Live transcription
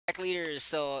leaders.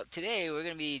 So today we're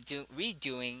going to be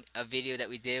redoing a video that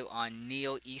we did on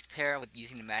Neo ETH Pair with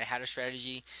using the Mad Hatter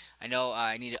strategy. I know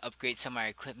I need to upgrade some of my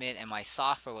equipment and my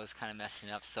software was kind of messing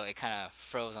up, so it kind of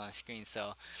froze on the screen.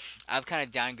 So I've kind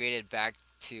of downgraded back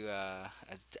to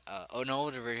an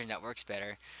older version that works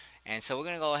better. And so we're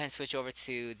going to go ahead and switch over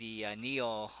to the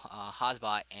Neo HAAS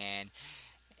Bot and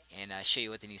show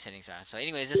you what the new settings are. So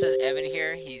anyways, this is Evan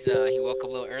here. He woke up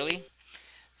a little early.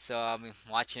 So I'm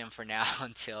watching him for now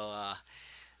until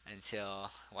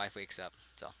wife wakes up.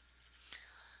 So all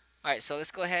right, so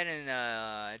let's go ahead and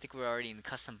I think we're already in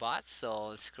custom bots. So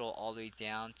let's scroll all the way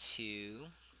down to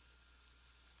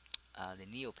the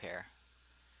Neo pair.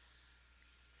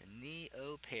 The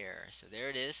Neo pair. So there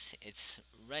it is. It's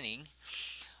running.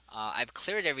 I've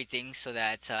cleared everything so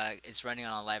that it's running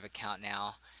on a live account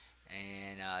now,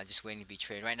 and just waiting to be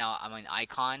traded. Right now I'm on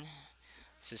Icon.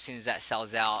 So as soon as that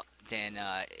sells out, then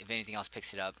if anything else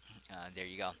picks it up, there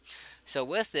you go. So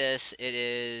with this, it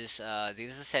is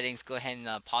these are the settings. Go ahead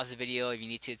and pause the video if you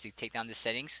need to take down the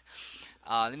settings.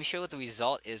 Let me show you what the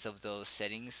result is of those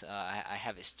settings. I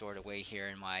have it stored away here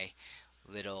in my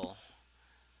little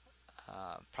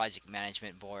project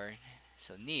management board.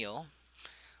 So Neo,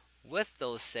 with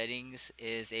those settings,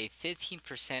 is a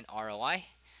 15% ROI.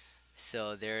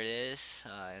 So there it is,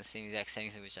 the same exact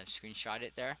settings in which I've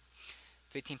screenshotted there.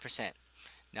 15%.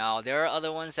 Now there are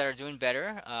other ones that are doing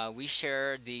better. We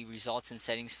share the results and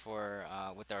settings for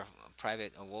with our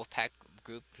private Wolfpack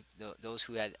group, those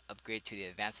who had upgraded to the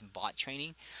advanced bot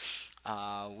training.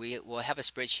 We will have a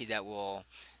spreadsheet that will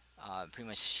pretty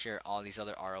much share all these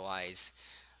other ROIs.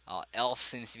 ELF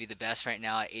seems to be the best right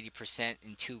now at 80%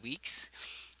 in 2 weeks.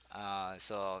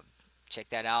 So check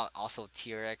that out. Also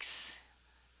TRX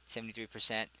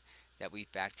 73% that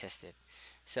we've back tested.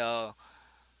 So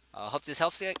hope this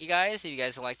helps you guys. If you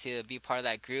guys would like to be part of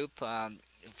that group,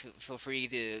 feel free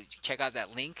to check out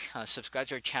that link. Subscribe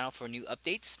to our channel for new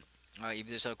updates. If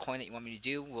there's a coin that you want me to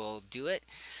do, we'll do it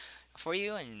for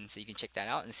you, and so you can check that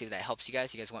out and see if that helps you guys.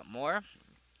 If you guys want more,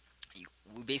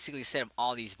 we basically set up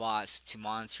all these bots to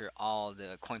monitor all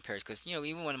the coin pairs, because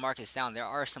even when the market's down, there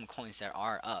are some coins that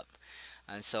are up.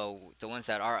 And so the ones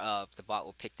that are up, the bot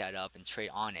will pick that up and trade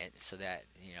on it, so that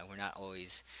we're not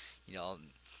always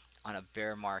on a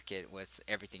bear market with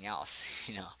everything else.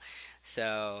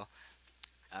 So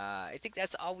I think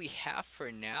that's all we have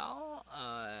for now.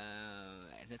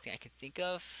 Nothing I can think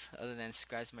of other than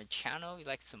subscribe to my channel if you'd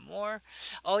like some more.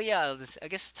 Oh yeah, I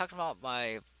guess talking about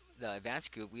the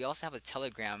advanced group, we also have a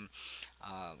Telegram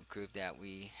group that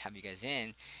we have you guys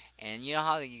in. And you know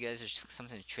how you guys are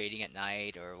sometimes trading at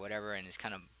night or whatever, and it's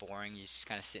kind of boring. You're just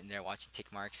kind of sitting there watching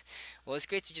tick marks. Well, it's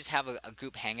great to just have a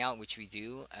group hangout, which we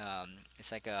do.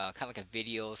 It's like kind of like a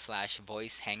video slash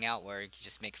voice hangout where you can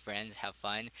just make friends, have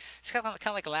fun. It's kind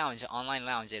of like a lounge, online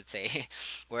lounge, I'd say,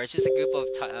 where it's just a group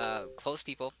of close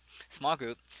people, small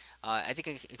group. I think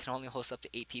it can only host up to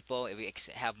 8 people. If we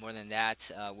have more than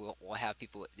that, we'll have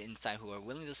people inside who are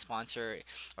willing to sponsor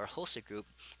or host a group,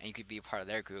 and you could be a part of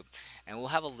their group. And we'll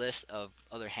have a list of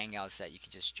other hangouts that you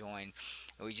can just join.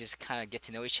 And we just kind of get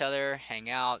to know each other, hang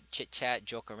out, chit chat,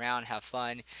 joke around, have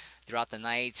fun throughout the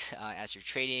night as you're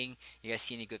trading. You guys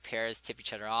see any good pairs, tip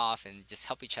each other off, and just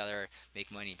help each other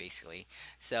make money, basically.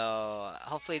 So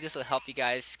hopefully this will help you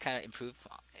guys kind of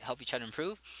help each other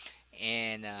improve,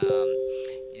 and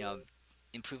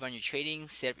improve on your trading,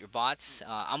 set up your bots.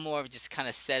 I'm more of just kind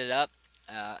of set it up,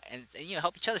 and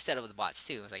help each other set up with the bots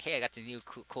too. It's like, hey, I got the new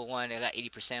cool one. I got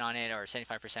 80% on it or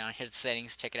 75% on it. Here's the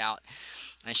settings. Check it out,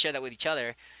 and share that with each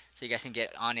other so you guys can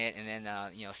get on it, and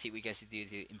then see what you guys can do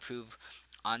to improve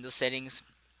on those settings.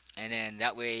 And then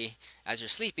that way, as you're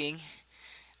sleeping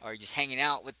or just hanging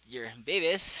out with your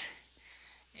babies,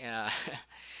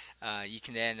 you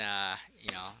can then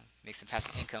make some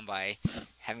passive income by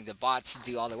having the bots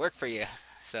do all the work for you.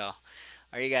 So,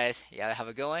 alright, you guys, have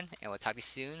a good one, and we'll talk to you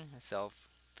soon. So,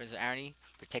 Prince of Irony,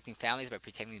 protecting families by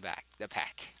protecting the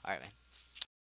pack. Alright, man.